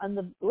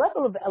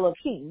of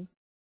Elohim,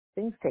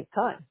 things take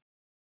time.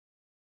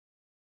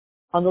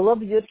 On the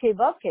level of Yud-Kei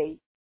Vav-Kei,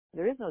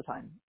 there is no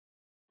time.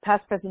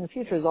 Past, present, and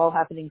future is all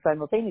happening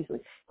simultaneously.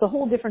 It's a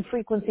whole different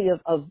frequency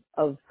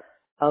of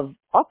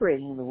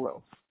operating in the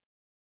world.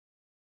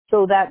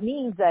 So that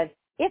means that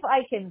if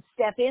I can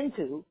step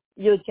into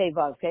Yud-Kei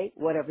Vav-Kei,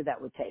 whatever that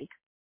would take,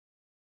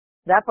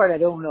 that part I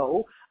don't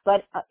know,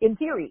 but in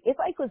theory, if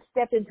I could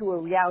step into a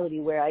reality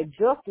where I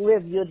just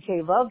live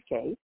Yud-Kei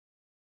Vav-Kei,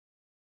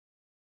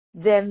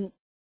 then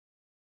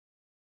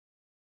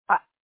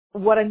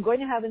what I'm going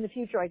to have in the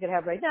future I could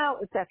have right now,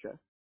 etc.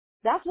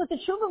 That's what the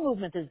Tshuva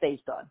movement is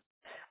based on.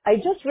 I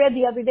just read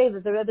the other day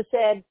that the Rebbe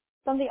said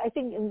something, I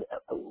think,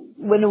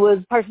 when it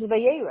was Parsha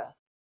Vayera.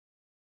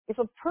 If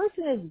a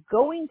person is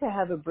going to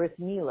have a bris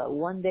milah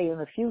one day in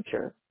the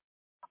future,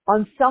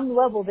 on some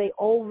level they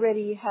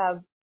already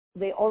have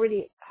the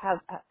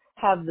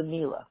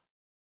milah.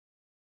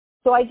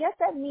 So I guess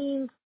that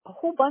means a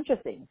whole bunch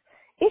of things.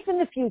 If in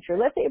the future,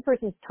 let's say a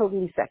person is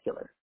totally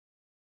secular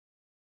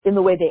in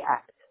the way they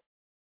act,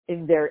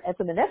 in their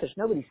etzem and nefesh,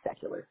 nobody's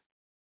secular.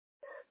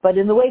 But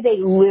in the way they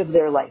live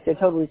their life, they're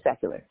totally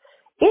secular.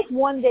 If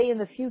one day in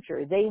the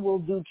future they will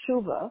do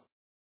tshuva,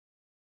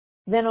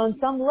 then on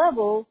some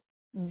level,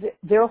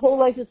 their whole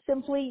life is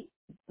simply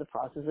the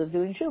process of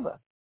doing tshuva.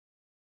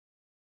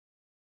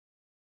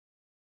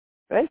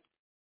 Right?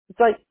 It's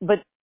like,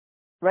 but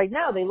right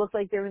now they look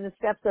like they're in the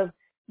steps of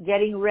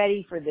getting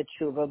ready for the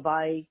tshuva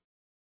by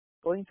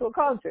going to a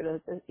concert,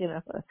 or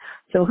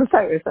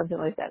something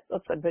like that.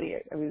 That's what video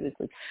every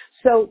week.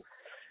 So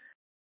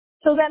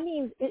that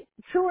means,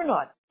 true or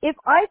not, if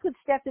I could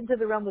step into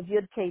the realm of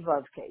Yud-Kei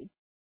Vav-Kei,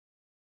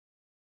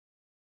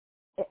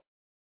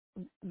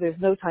 there's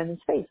no time and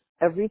space.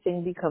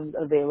 everything becomes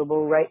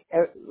available right?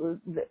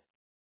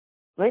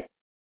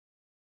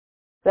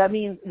 That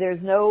means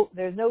there's no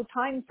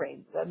time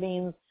frame. That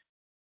means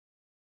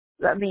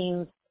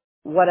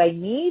what I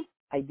need,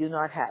 I do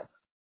not have.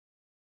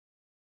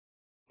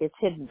 It's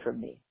hidden from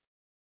me.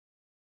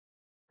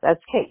 That's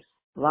case.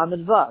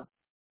 Lamed Vav,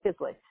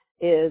 Kislev,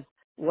 is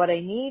what I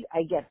need,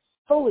 I get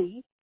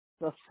fully,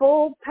 the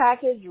full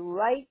package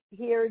right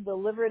here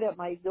delivered at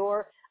my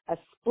door a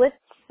split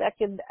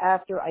second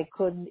after I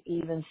couldn't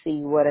even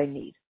see what I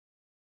need.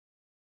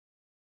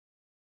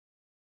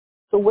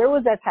 So where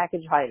was that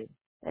package hiding?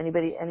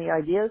 Anybody, any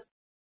ideas?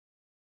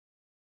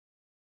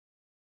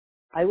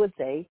 I would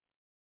say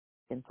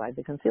inside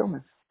the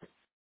concealment.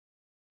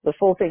 The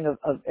full thing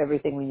of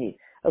everything we need.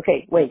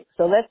 Okay, wait,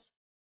 so let's,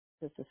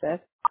 just a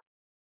sec.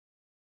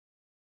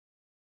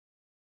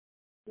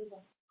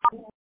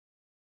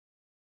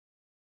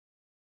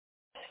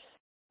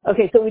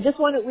 Okay, so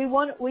we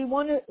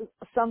want to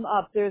sum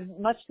up. There's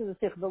much to the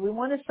sikha, but we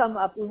want to sum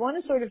up. We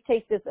want to sort of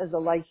take this as a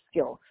life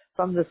skill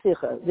from the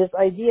sikha. This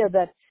idea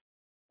that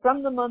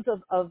from the month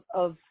of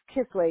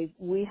Kislev,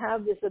 we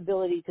have this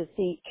ability to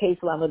see Case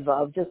Lamed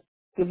Vav. Just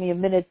give me a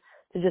minute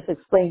to just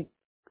explain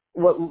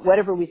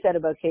whatever we said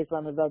about Case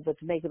Lamed Vav, but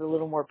to make it a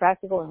little more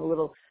practical and a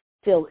little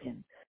fill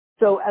in.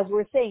 So as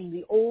we're saying,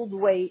 the old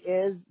way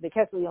is the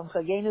Kesel Yom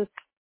Chagenu.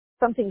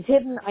 Something's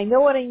hidden. I know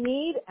what I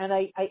need, and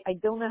I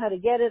don't know how to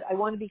get it. I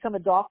want to become a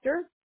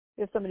doctor.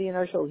 There's somebody in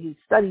our show. He's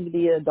studying to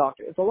be a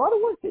doctor. It's a lot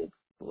of work, dude.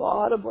 A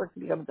lot of work to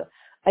become a doctor.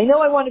 I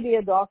know I want to be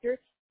a doctor.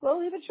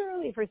 Slowly but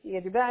surely. First you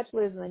get your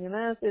bachelor's, and then your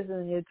master's, and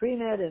then your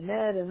pre-med, and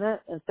med, and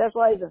that, and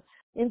specialized, and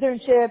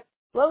internship.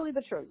 Slowly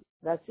but surely.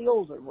 That's the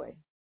older way.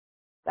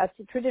 That's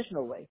the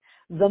traditional way.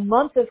 The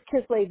month of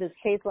Kislev is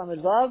Case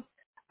Lamed Vav.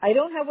 I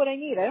don't have what I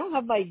need. I don't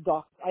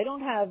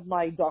have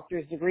my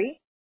doctor's degree.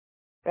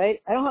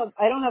 Right? I'm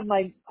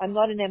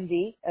not an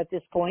MD at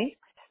this point,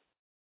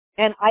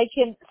 and I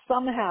can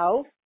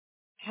somehow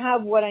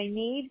have what I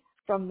need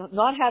from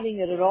not having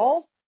it at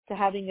all to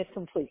having it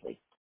completely.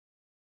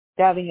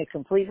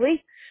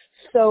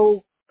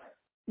 So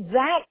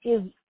that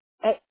is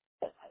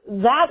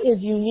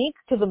unique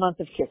to the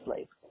month of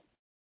Kislev.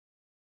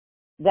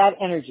 That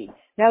energy.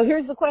 Now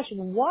here's the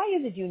question. Why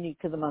is it unique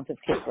to the month of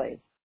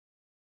Kislev?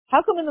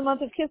 How come in the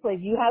month of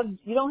Kislev you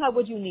don't have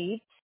what you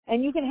need,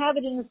 and you can have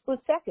it in a split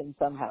second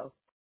somehow,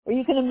 or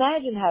you can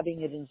imagine having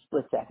it in a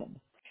split second?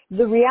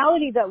 The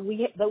reality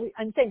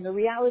I'm saying the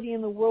reality in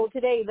the world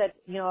today that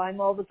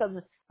I'm all of a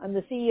sudden I'm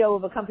the CEO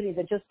of a company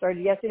that just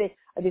started yesterday.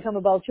 I become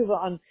a Baal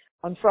Tshuva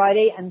on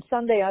Friday, and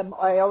Sunday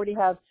I already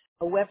have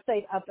a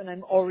website up and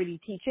I'm already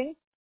teaching,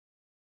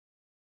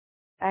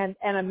 and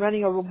I'm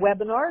running a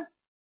webinar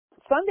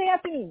Sunday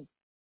afternoon.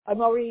 I'm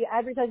already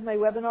advertising my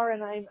webinar,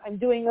 and I'm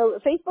doing a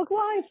Facebook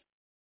Live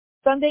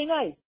Sunday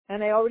night,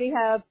 and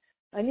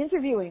I'm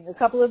interviewing a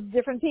couple of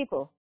different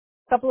people,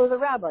 a couple of the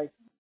rabbis.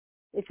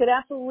 It could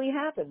absolutely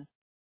happen.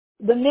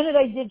 The minute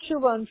I did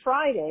tshuva on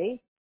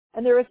Friday,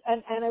 and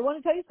I want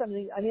to tell you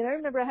something. I mean, I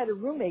remember I had a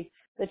roommate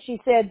that she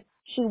said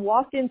she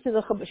walked into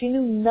the Chabad, she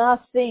knew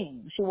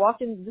nothing.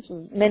 This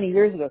was many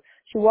years ago.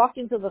 She walked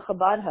into the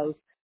Chabad house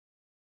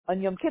on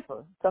Yom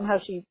Kippur. Somehow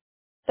she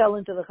fell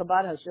into the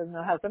Chabad house. She doesn't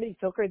know how. Somebody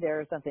took her there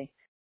or something.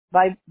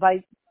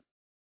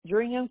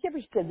 During Yom Kippur,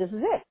 she said, "This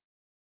is it.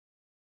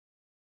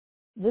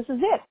 This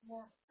is it."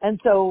 Yeah. And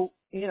so,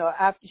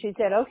 after she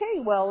said, "Okay,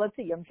 well, let's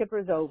see, Yom Kippur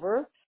is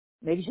over."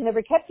 Maybe she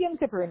never kept Yom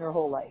Kippur in her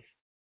whole life.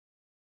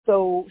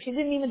 So she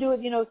didn't even do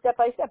it, step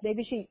by step.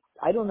 Maybe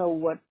I don't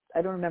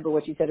remember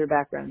what she said her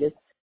background is.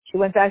 She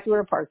went back to her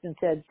apartment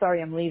and said,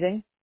 "Sorry, I'm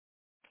leaving."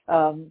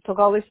 Took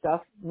all their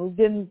stuff, moved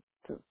in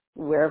to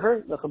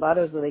wherever, the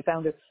Chabados, where they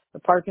found an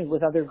apartment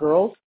with other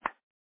girls.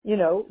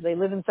 They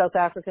live in South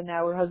Africa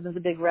now. Her husband's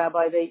a big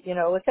rabbi. They,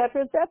 et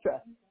cetera, et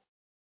cetera.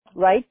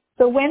 Right?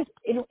 So went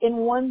in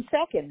 1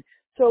 second.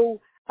 So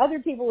other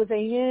people would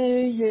say,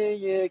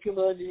 yeah, come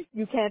on,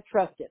 you can't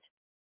trust it.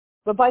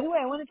 But by the way,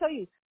 I want to tell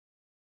you,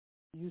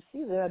 you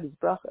see the Rabbi's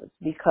brachas,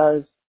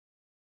 because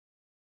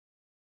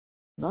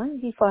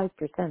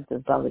 95%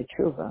 of Balei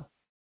Tshuva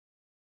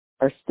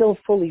are still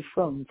fully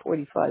from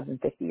 45 and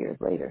 50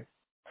 years later.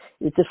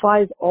 It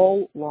defies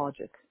all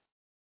logic.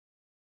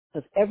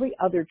 Because every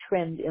other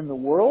trend in the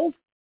world,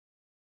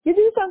 you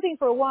do something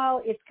for a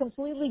while, it's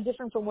completely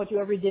different from what you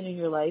ever did in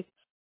your life.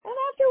 And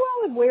after a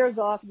while, it wears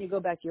off and you go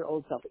back to your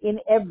old self in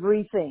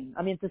everything.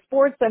 I'm into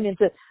sports, I'm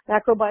into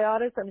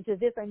macrobiotics, I'm into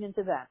this, I'm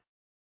into that.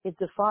 It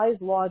defies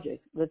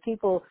logic. The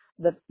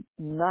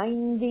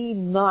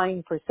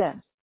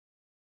 99%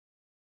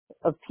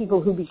 of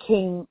people who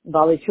became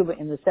Balei Tshuva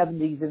in the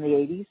 70s and the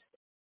 80s,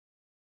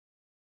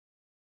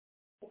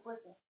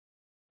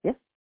 yeah,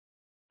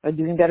 are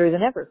doing better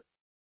than ever.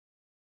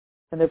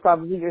 And they're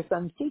probably your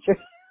son's teacher.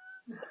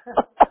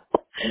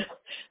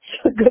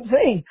 It's a good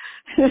thing.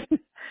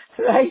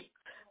 Right?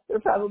 They're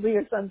probably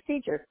your son's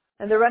teacher.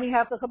 And they're running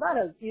half the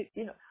Chabadas.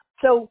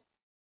 So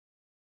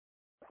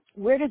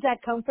where does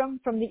that come from?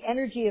 From the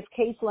energy of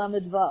Case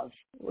Lamed Vav.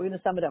 We're going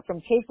to sum it up.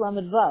 From Case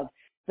Lamed Vav.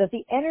 that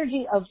the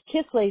energy of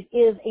Kislev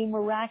is a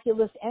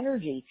miraculous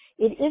energy.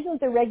 It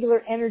isn't the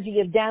regular energy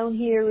of down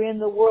here in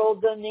the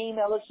world, the name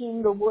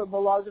Elohim, the word, the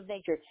laws of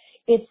nature.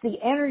 It's the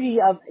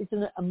energy of, it's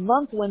a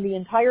month when the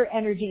entire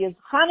energy is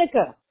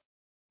Hanukkah.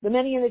 The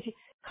many energy,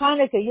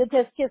 Hanukkah, Yud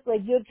Tes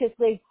Kislev, Yud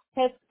Kislev,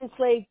 Tes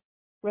Kislev,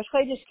 Rosh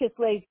Chodesh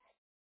Kislev.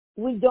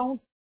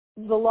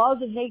 The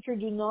laws of nature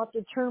do not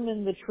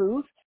determine the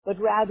truth, but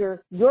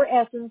rather your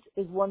essence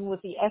is one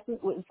with the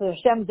essence, with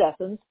Hashem's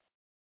essence,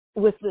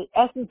 with the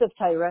essence of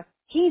Torah.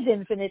 He's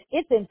infinite,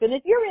 it's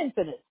infinite, you're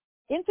infinite.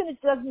 Infinite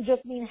doesn't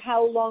just mean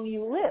how long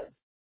you live.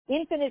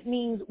 Infinite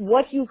means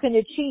what you can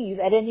achieve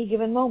at any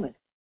given moment.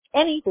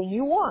 Anything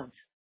you want.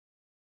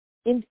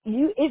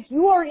 If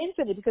you are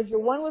infinite because you're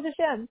one with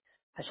Hashem,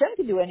 Hashem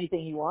can do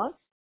anything he wants.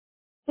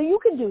 So you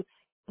can do.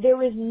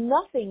 There is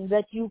nothing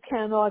that you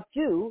cannot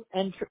do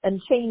and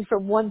change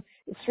from one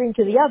extreme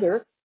to the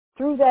other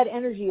through that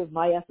energy of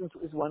my essence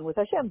is one with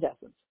Hashem's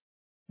essence.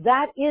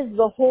 That is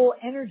the whole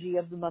energy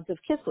of the month of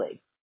Kislev.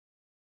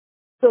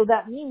 So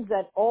that means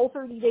that all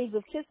 30 days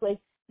of Kislev,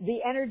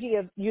 the energy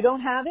of you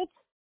don't have it,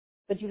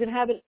 but you can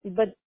have it,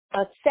 but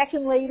a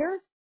second later,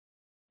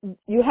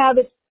 you have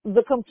it,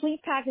 the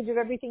complete package of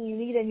everything you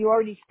need and you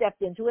already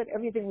stepped into it,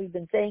 everything we've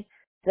been saying,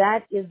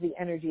 that is the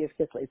energy of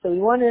Kislev. So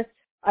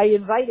I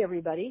invite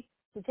everybody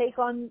to take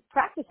on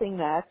practicing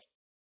that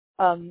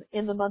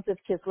in the month of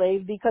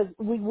Kislev because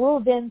we will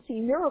then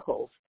see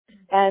miracles.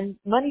 And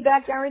money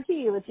back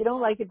guarantee you if you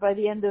don't like it by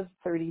the end of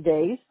 30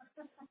 days,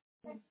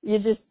 you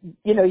just,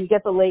 you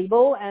get the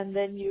label and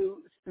then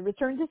you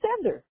return to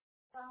sender.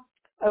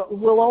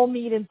 We'll all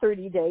meet in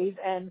 30 days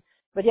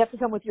but you have to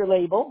come with your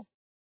label,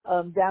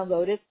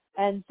 download it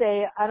and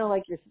say, I don't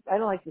like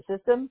the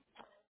system.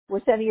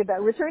 We're sending it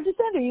back. Return to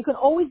sender. You can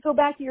always go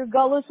back to your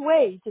gullus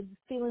way, to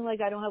feeling like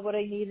I don't have what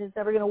I need and it's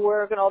never going to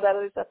work and all that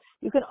other stuff.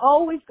 You can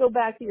always go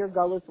back to your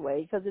gullus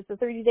way because it's a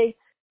 30-day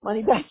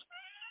money back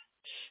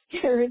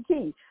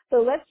guarantee.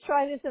 So let's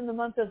try this in the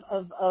month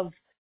of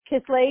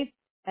Kislev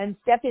and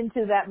step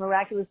into that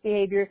miraculous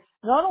behavior,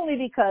 not only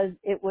because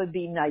it would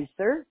be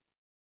nicer,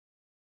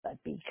 but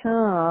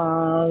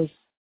because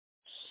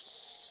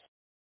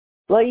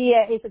the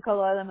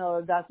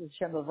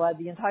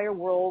entire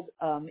world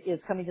is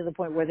coming to the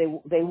point where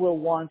they will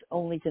want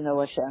only to know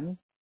Hashem,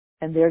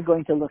 and they're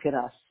going to look at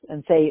us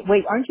and say,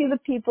 wait, aren't you the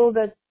people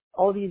that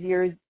all these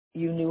years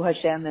you knew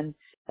Hashem and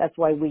that's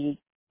why we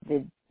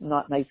did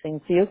not nice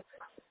things to you?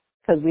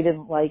 Because we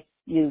didn't like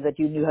you that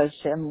you knew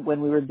Hashem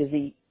when we were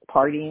busy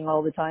partying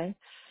all the time.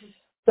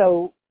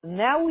 So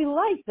now we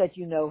like that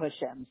you know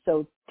Hashem,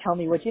 so tell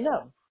me what you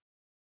know.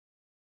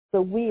 So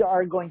we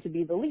are going to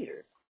be the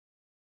leaders.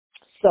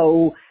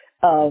 So,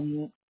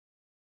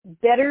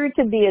 better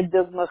to be a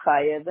dogma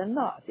chaya than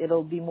not.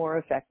 It'll be more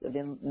effective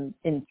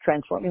in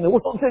transforming the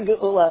world to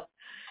Geula.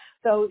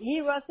 So,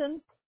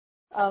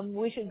 Yirasan,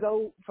 we should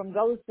go from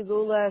Golus to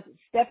Geula,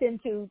 step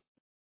into,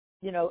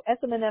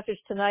 Esem and Nefesh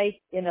tonight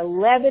in a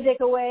Levitic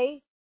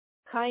way.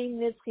 Kaim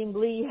Nitzkim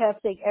Bli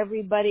Heftek,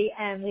 everybody,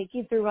 and they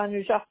keep through on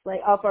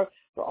offer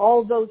for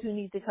all those who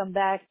need to come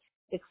back.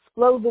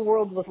 Explode the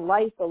world with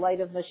light, the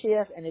light of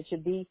Mashiach, and it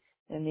should be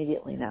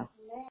immediately now.